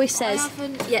hairdresser always says. I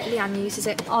haven't yet. Leanne uses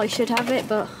it. I should have it,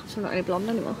 but I'm not really blonde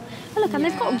anymore. Oh look, and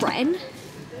they've got Ren.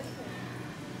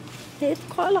 There's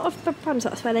quite a lot of brands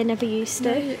that's where they never used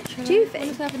to. No, do you think? I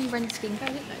don't have any Ren skincare. I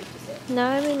didn't notice it.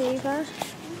 No, me neither.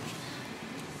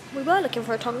 We were looking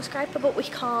for a tongue scraper, but we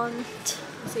can't.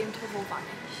 Seem to have all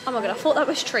vanished. Oh my god, I thought that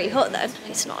was Tree Hut then.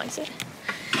 It's not, is it?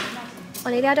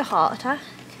 I nearly had a heart attack.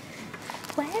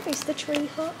 Where is the Tree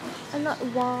Hut? And that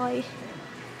why?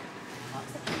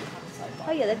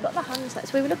 Oh yeah, they've got the hand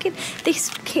sanitizer. We were looking. This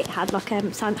kit had like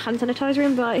hand sanitizer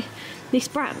in by this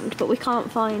brand, but we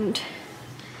can't find.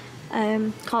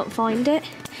 Can't find it.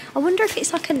 I wonder if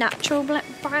it's like a natural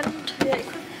brand. Yeah, it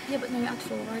could. Yeah, but no, it had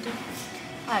fluoride.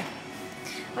 Oh, I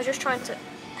was just trying to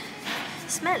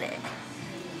smell it.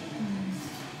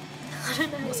 I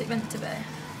don't know. What's it meant to be?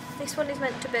 This one is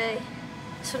meant to be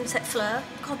Sunset Fleur.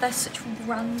 God, they're such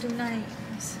random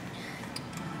names.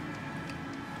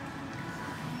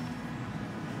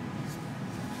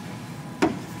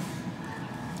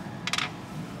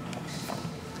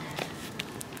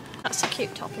 That's a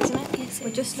cute top, isn't it? Yes,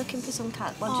 We're just looking for some we're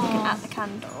just looking at the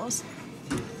candles.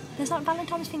 There's like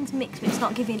Valentine's things mixed, but it's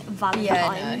not giving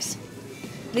Valentine's. Yeah,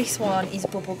 no. This one is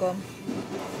bubblegum.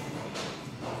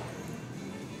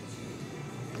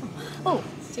 Oh,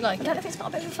 do you like it? I don't know if it's got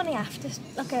a bit of a funny after,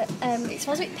 like a It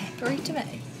smells a bit peppery to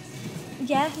me.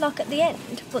 yeah, like at the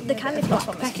end, but the candy floss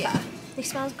one was pepper. cute. This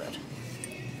smells good.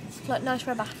 Like nice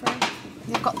for a bathroom.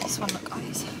 We've got this one, look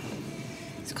guys.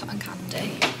 It's cotton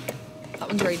candy. That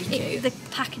one's really cute. The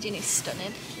packaging is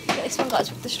stunning. Look at this one, guys,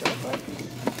 with the strawberry.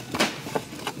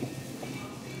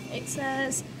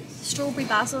 says strawberry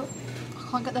basil.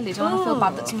 I can't get the lid on. I feel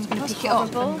bad that someone's going to pick it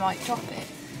up and like drop it.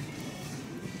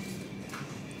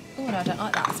 Oh no, I don't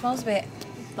like that. It smells a bit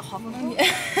horrible.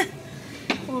 Yeah.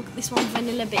 Oh, look at this one,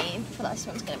 vanilla bean. I feel like this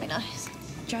one's going to be nice.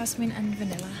 Jasmine and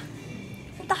vanilla.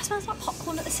 Oh, that smells like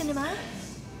popcorn at the cinema.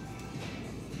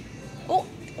 Oh,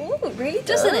 it really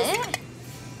does. Doesn't it?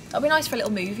 That'll be nice for a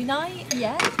little movie night.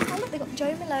 Yeah. Oh look, they've got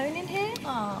Jo Malone in here.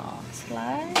 Oh,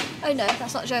 slay. Oh no,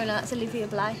 that's not Jo Malone, that's Olivia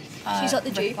Blake. She's like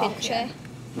the dupe, isn't she?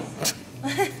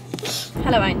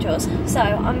 Hello angels. So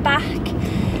I'm back.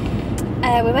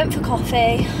 We went for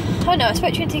coffee. Oh no, I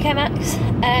spoke to you in TK Maxx.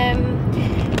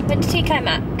 Went to TK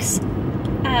Maxx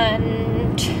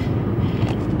and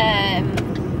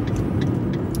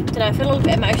don't know, I feel a little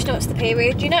bit emotional. It's the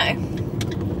period, you know.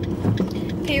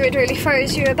 Period really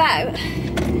throws you about.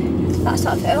 That's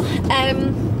what I feel.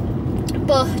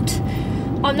 But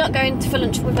I'm not going for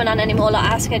lunch with my nan anymore.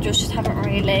 Like, our schedules just haven't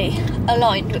really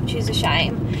aligned, which is a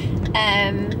shame.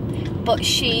 But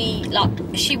she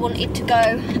wanted to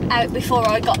go out before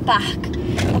I got back.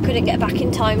 I couldn't get back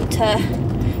in time to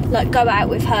like go out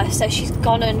with her, so she's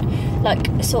gone and like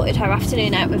sorted her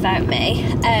afternoon out without me.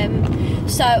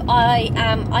 So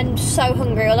I'm so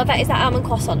hungry. All I've had is that almond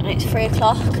croissant and it's 3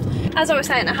 o'clock. As I was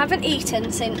saying, I haven't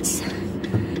eaten since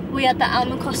we had that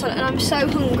almond croissant and I'm so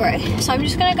hungry. So I'm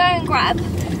just going to go and grab,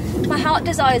 my heart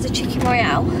desires a chicken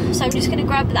royale, so I'm just going to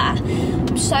grab that.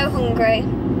 I'm so hungry,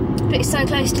 but it's so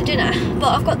close to dinner. But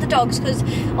I've got the dogs because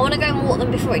I want to go and walk them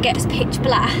before it gets pitch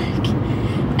black.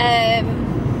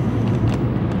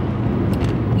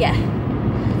 Yeah.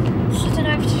 I don't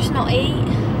know if to just not eat,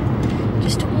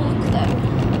 just to walk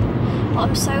them.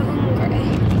 I'm so hungry.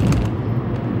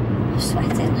 I'm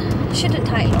sweating. Shouldn't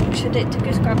take long, should it, to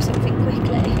just grab something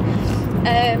quickly?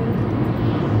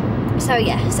 So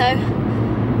yeah,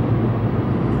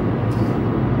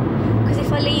 because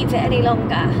if I leave it any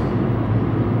longer,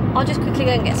 I'll just quickly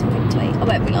go and get something to eat. I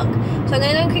won't be long. So I'm going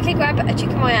to go and quickly grab a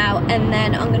chicken royale and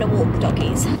then I'm going to walk the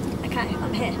doggies. Okay,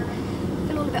 I'm here. I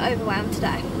feel all a bit overwhelmed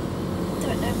today.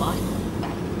 Don't know why.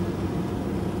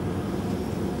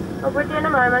 I'll put you in a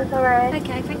moment, alright?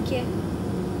 Okay, thank you.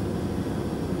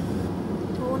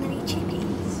 Do I want any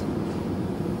chippies?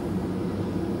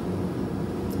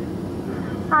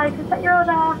 Hi, can I set your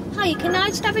order? Hi, can I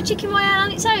just have a chicken royale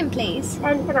on its own, please?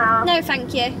 Anything else? No,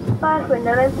 thank you. First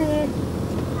window then, please.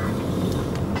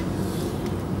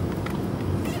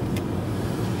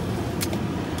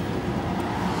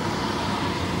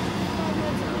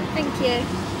 Thank you.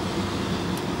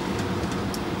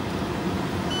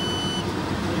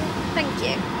 Thank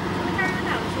you.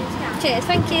 Cheers,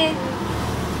 thank you.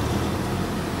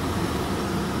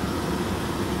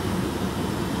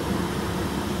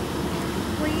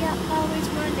 We are always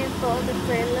running for the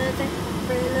thrill of it,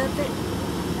 thrill of it.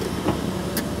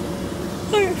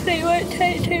 Hopefully it won't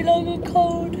take too long and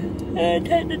cold. And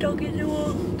take the doggies a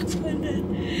walk. And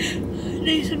then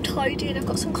do some tidying. I've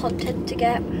got some content to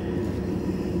get.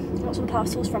 I've got some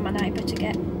parcels from my neighbour to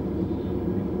get.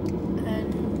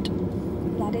 And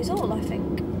that is all, I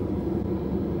think.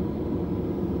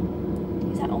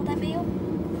 Is that all their meal?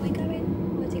 Are we going?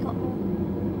 Or has he got more?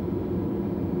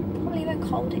 Probably how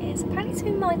cold it is. Apparently it's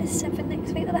going to be -7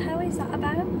 next week. What the hell is that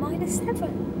about?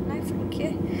 -7? No, thank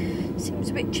you. Seems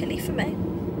a bit chilly for me.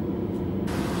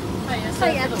 Oh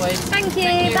yeah, Thank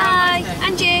you, bye.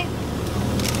 And you.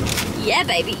 Yeah,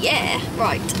 baby, yeah.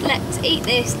 Right, let's eat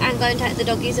this and go and take the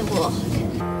doggies a walk.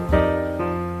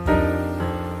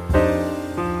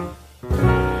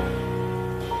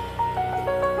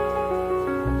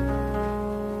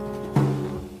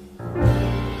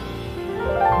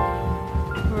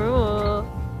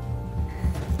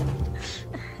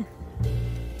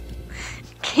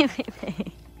 Give it me.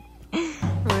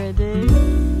 Ready?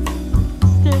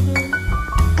 Steady.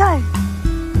 Go!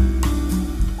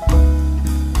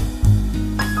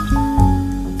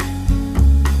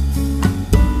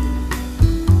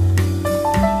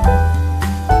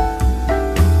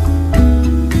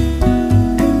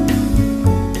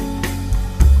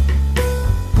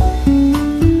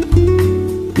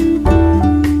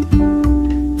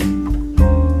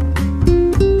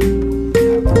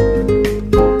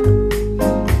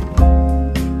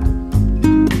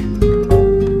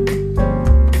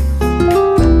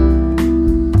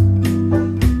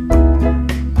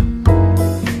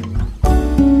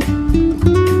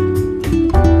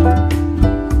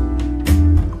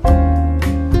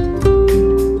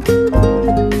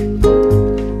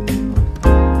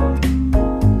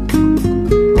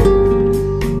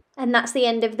 and that's the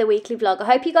end of the weekly vlog. I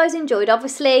hope you guys enjoyed.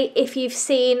 Obviously, if you've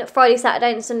seen Friday,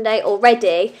 Saturday and Sunday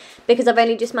already, because I've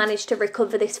only just managed to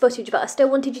recover this footage, but I still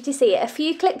wanted you to see it. A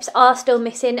few clips are still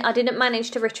missing. I didn't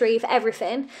manage to retrieve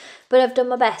everything, but I've done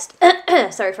my best.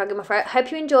 Sorry, frog in my throat. Hope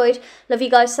you enjoyed. Love you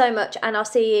guys so much, and I'll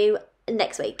see you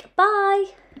next week.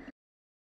 Bye.